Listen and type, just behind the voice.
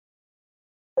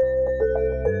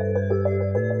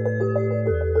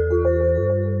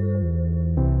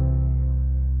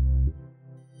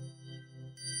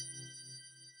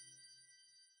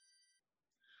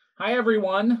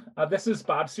everyone. This is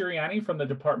Bob Siriani from the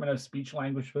Department of Speech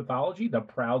Language Pathology, the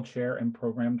proud chair and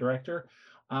program director.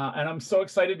 And I'm so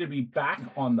excited to be back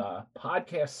on the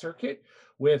podcast circuit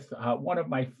with one of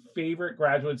my favorite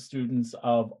graduate students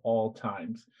of all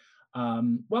times.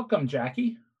 Welcome,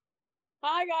 Jackie.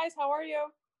 Hi, guys. How are you?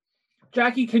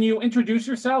 Jackie, can you introduce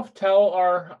yourself? Tell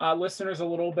our listeners a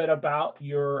little bit about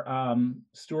your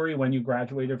story when you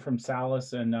graduated from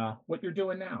Salus and what you're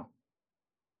doing now.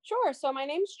 Sure. So my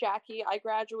name's Jackie. I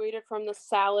graduated from the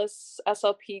Salus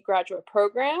SLP graduate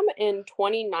program in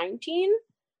 2019.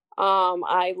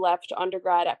 I left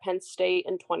undergrad at Penn State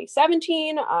in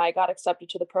 2017. I got accepted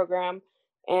to the program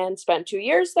and spent 2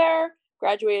 years there,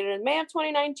 graduated in May of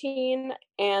 2019,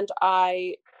 and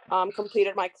I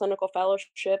completed my clinical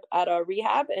fellowship at a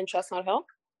rehab in Chestnut Hill.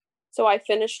 So I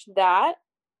finished that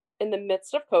in the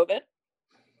midst of COVID.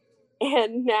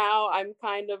 And now I'm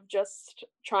kind of just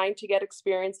trying to get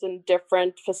experience in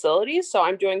different facilities. So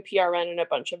I'm doing PRN in a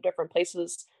bunch of different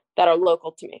places that are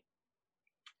local to me.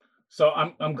 So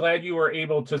I'm glad you were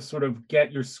able to sort of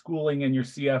get your schooling and your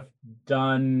CF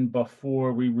done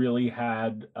before we really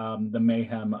had the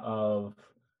mayhem of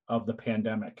the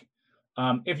pandemic.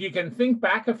 If you can think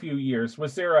back a few years,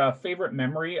 was there a favorite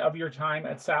memory of your time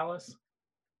at Salus?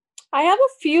 I have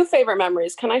a few favorite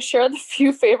memories. Can I share the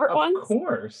few favorite ones? Of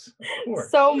course.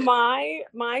 So my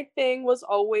thing was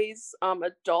always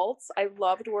adults. I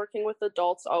loved working with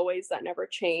adults always. That never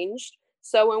changed.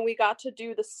 So when we got to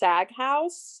do the SAG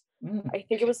house, I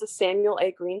think it was the Samuel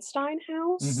A. Greenstein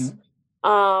house.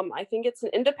 I think it's an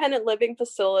independent living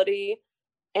facility.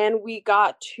 And we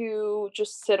got to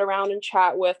just sit around and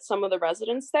chat with some of the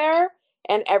residents there.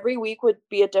 And every week would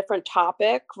be a different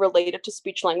topic related to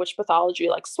speech language pathology,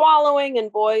 like swallowing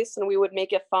and voice. And we would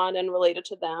make it fun and related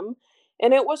to them.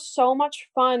 And it was so much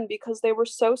fun because they were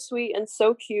so sweet and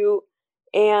so cute.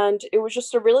 And it was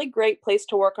just a really great place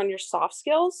to work on your soft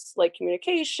skills, like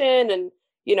communication and,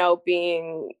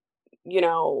 being,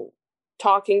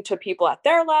 talking to people at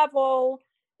their level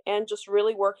and just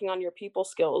really working on your people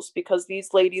skills, because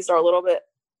these ladies are a little bit,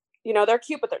 they're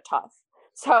cute, but they're tough.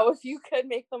 So if you could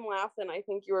make them laugh, then I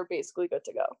think you were basically good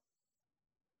to go.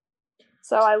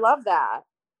 So I love that.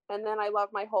 And then I love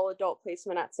my whole adult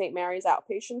placement at St. Mary's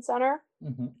Outpatient Center.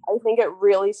 I think it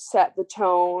really set the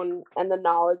tone and the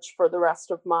knowledge for the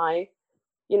rest of my,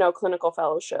 clinical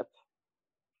fellowship.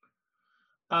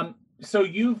 So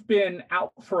you've been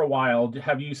out for a while.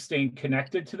 Have you stayed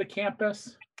connected to the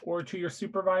campus or to your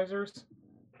supervisors?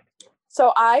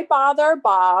 So I bother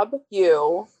Bob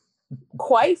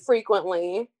quite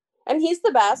frequently, and he's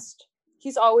the best.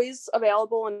 He's always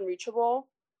available and reachable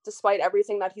despite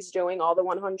everything that he's doing, all the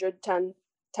 110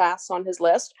 tasks on his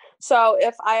list. So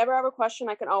if I ever have a question,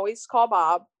 I can always call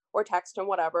Bob or text him,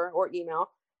 whatever, or email.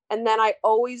 And then I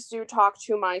always do talk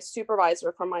to my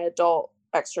supervisor from my adult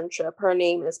externship. Her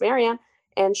name is Marianne,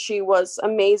 and she was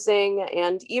amazing.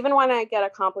 And even when I get a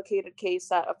complicated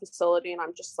case at a facility and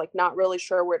I'm just not really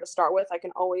sure where to start with, I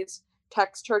can always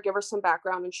text her, give her some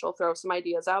background, and she'll throw some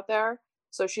ideas out there.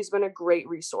 So she's been a great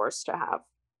resource to have.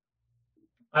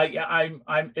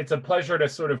 It's a pleasure to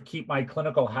sort of keep my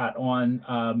clinical hat on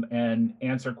and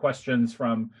answer questions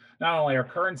from not only our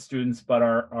current students, but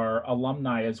our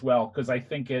alumni as well, because I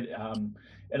think it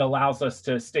allows us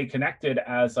to stay connected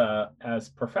as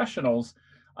professionals,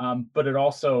 but it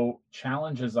also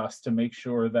challenges us to make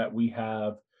sure that we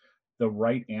have the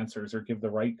right answers or give the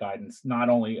right guidance, not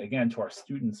only, again, to our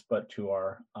students, but to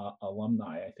our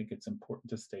alumni. I think it's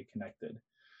important to stay connected.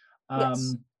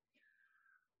 Yes.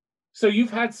 So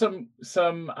you've had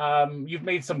you've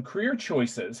made some career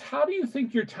choices. How do you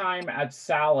think your time at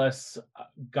Salus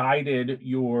guided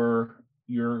your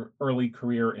early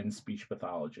career in speech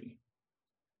pathology?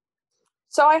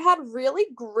 So I had really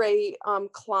great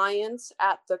clients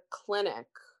at the clinic,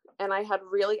 and I had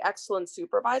really excellent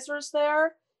supervisors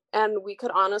there. And we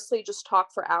could honestly just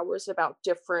talk for hours about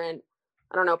different,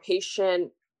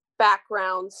 patient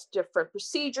backgrounds, different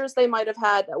procedures they might have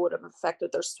had that would have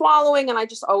affected their swallowing. And I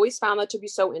just always found that to be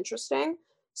so interesting.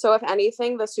 So if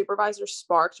anything, the supervisor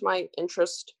sparked my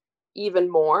interest even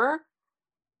more.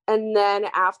 And then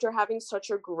after having such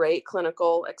a great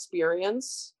clinical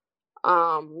experience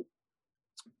in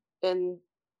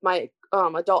my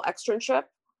adult externship,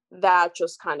 that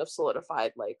just kind of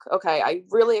solidified, okay, I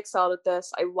really excelled at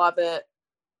this. I love it.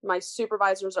 My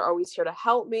supervisors are always here to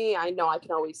help me. I know I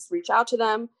can always reach out to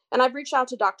them. And I've reached out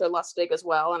to Dr. Lustig as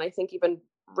well. And I think even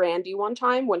Randy one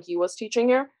time when he was teaching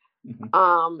here.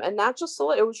 And that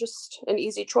it was just an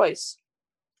easy choice.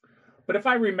 But if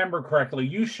I remember correctly,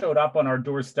 you showed up on our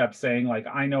doorstep saying, like,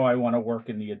 I know I want to work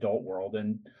in the adult world.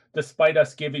 And despite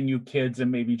us giving you kids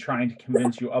and maybe trying to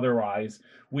convince you otherwise,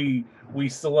 we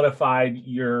solidified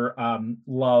your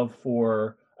love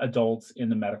for adults in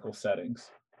the medical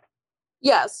settings.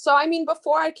 Yes. So, I mean,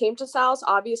 before I came to Salus,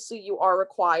 obviously you are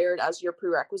required as your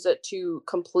prerequisite to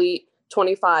complete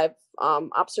 25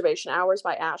 observation hours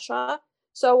by ASHA.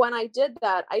 So when I did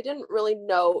that, I didn't really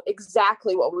know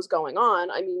exactly what was going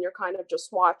on. I mean, you're kind of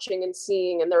just watching and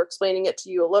seeing, and they're explaining it to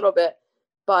you a little bit,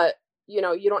 but you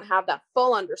don't have that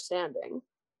full understanding.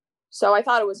 So I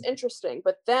thought it was interesting.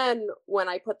 But then when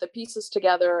I put the pieces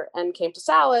together and came to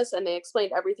Salus and they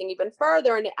explained everything even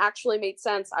further and it actually made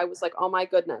sense, I was like, oh my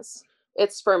goodness,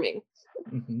 it's for me.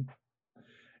 Mm-hmm.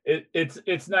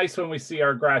 It's nice when we see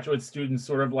our graduate students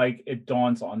sort of like it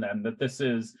dawns on them that this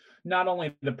is not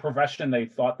only the profession they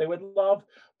thought they would love,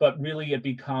 but really it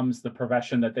becomes the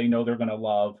profession that they know they're going to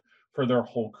love for their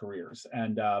whole careers.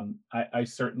 And I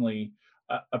certainly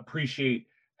appreciate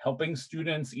helping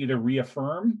students either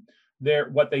reaffirm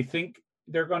what they think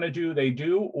they're going to do, they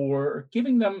do, or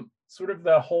giving them sort of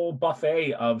the whole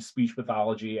buffet of speech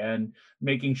pathology and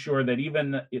making sure that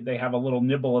even if they have a little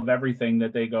nibble of everything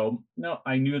that they go, no,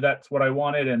 I knew that's what I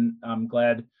wanted and I'm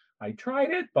glad I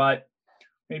tried it, but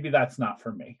maybe that's not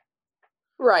for me.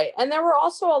 Right. And there were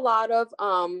also a lot of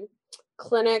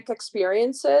clinic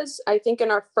experiences, I think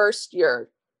in our first year,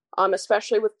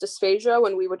 especially with dysphagia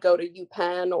when we would go to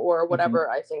UPenn or whatever,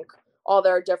 I think all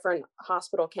their different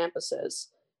hospital campuses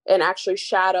and actually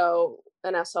shadow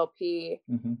an SLP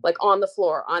like on the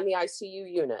floor, on the ICU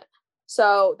unit.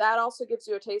 So that also gives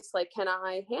you a taste like, can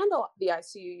I handle the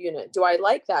ICU unit? Do I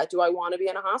like that? Do I want to be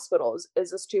in a hospital? Is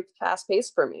this too fast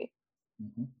paced for me?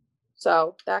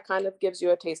 So that kind of gives you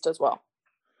a taste as well.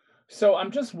 So I'm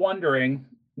just wondering,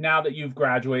 now that you've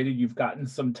graduated, you've gotten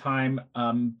some time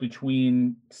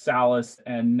between Salus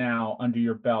and now under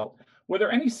your belt. Were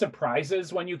there any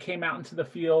surprises when you came out into the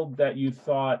field that you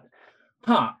thought,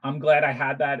 I'm glad I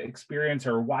had that experience,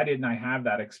 or why didn't I have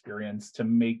that experience to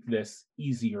make this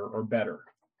easier or better?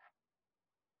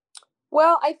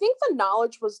 Well, I think the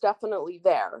knowledge was definitely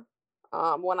there.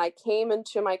 When I came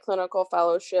into my clinical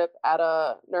fellowship at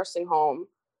a nursing home,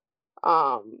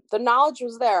 the knowledge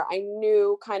was there. I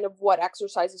knew kind of what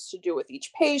exercises to do with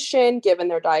each patient, given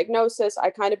their diagnosis. I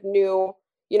kind of knew,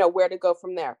 where to go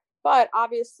from there. But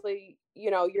obviously,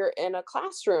 you're in a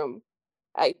classroom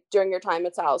during your time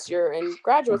at Salus, you're in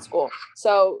graduate school.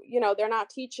 So, they're not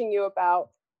teaching you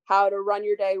about how to run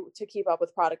your day to keep up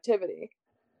with productivity.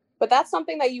 But that's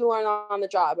something that you learn on the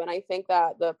job. And I think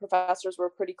that the professors were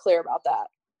pretty clear about that,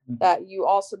 that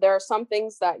there are some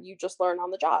things that you just learn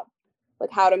on the job,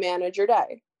 like how to manage your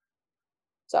day.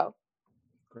 So.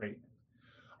 Great.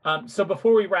 So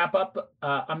before we wrap up,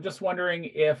 I'm just wondering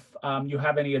if you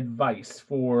have any advice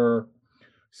for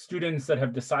students that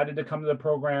have decided to come to the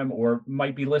program or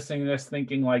might be listening to this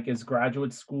thinking like, is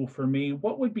graduate school for me?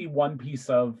 What would be one piece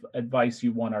of advice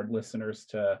you want our listeners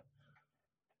to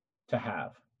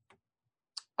have?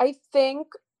 I think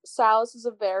Salus is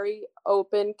a very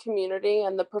open community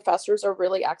and the professors are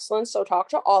really excellent. So talk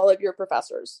to all of your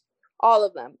professors, all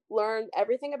of them, learn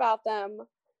everything about them,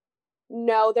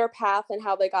 know their path and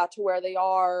how they got to where they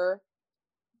are,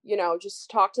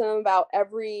 just talk to them about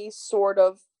every sort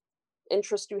of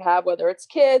interest you have, whether it's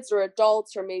kids or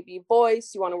adults or maybe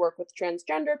voice, you want to work with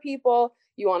transgender people,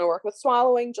 you want to work with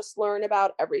swallowing, just learn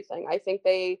about everything. I think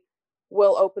they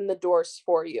will open the doors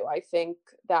for you. I think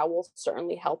that will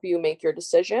certainly help you make your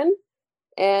decision.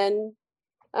 And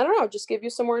I don't know, just give you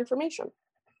some more information.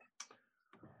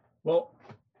 Well,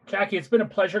 Jackie, it's been a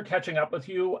pleasure catching up with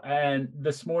you and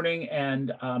this morning.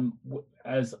 And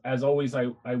as always, I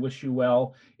wish you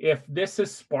well. If this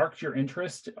has sparked your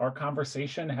interest, our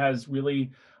conversation has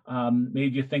really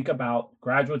made you think about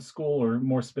graduate school, or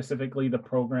more specifically, the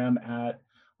program at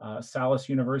Salus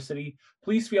University,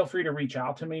 please feel free to reach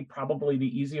out to me. Probably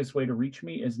the easiest way to reach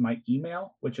me is my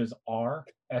email, which is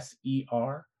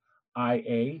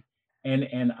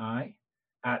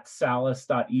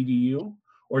rserianni@salus.edu.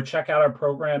 Or check out our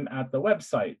program at the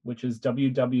website, which is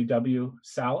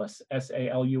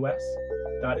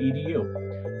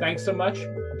www.salus.edu. Thanks so much.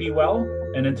 Be well.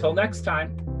 And until next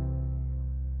time.